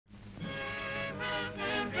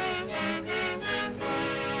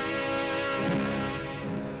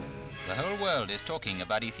world is talking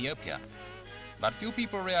about Ethiopia, but few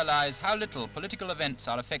people realize how little political events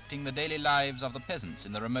are affecting the daily lives of the peasants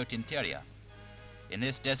in the remote interior. In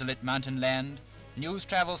this desolate mountain land, news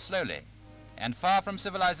travels slowly, and far from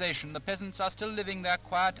civilization, the peasants are still living their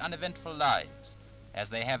quiet, uneventful lives, as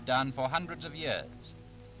they have done for hundreds of years.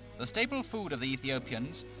 The staple food of the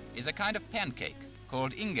Ethiopians is a kind of pancake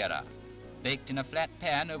called ingera, baked in a flat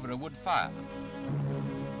pan over a wood fire.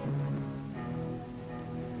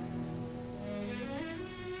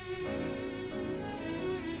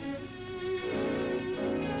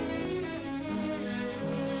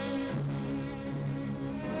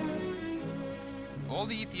 All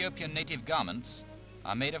the Ethiopian native garments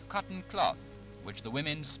are made of cotton cloth, which the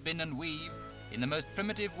women spin and weave in the most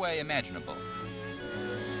primitive way imaginable.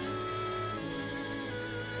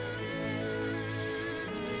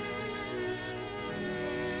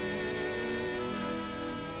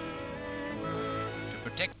 To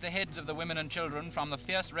protect the heads of the women and children from the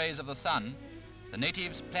fierce rays of the sun, the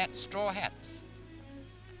natives plait straw hats.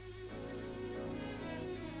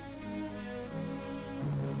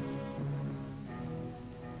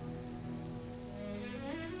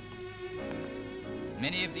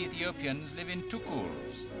 Many of the Ethiopians live in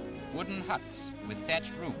tukuls, wooden huts with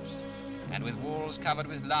thatched roofs and with walls covered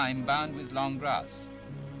with lime bound with long grass.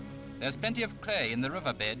 There's plenty of clay in the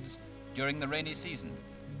riverbeds during the rainy season,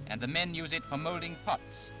 and the men use it for molding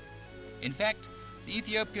pots. In fact, the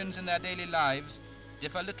Ethiopians in their daily lives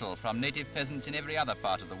differ little from native peasants in every other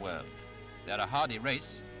part of the world. They're a hardy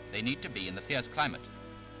race, they need to be in the fierce climate,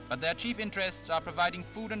 but their chief interests are providing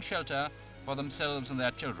food and shelter for themselves and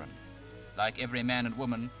their children, like every man and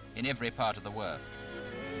woman in every part of the world.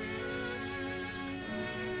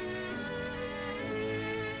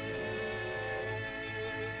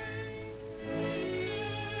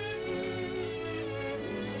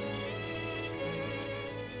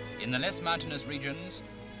 In the less mountainous regions,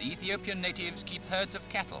 the Ethiopian natives keep herds of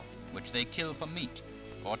cattle, which they kill for meat,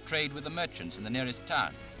 or trade with the merchants in the nearest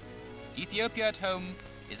town. Ethiopia at Home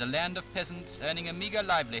is a land of peasants earning a meager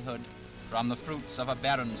livelihood from the fruits of a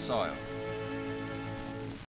barren soil.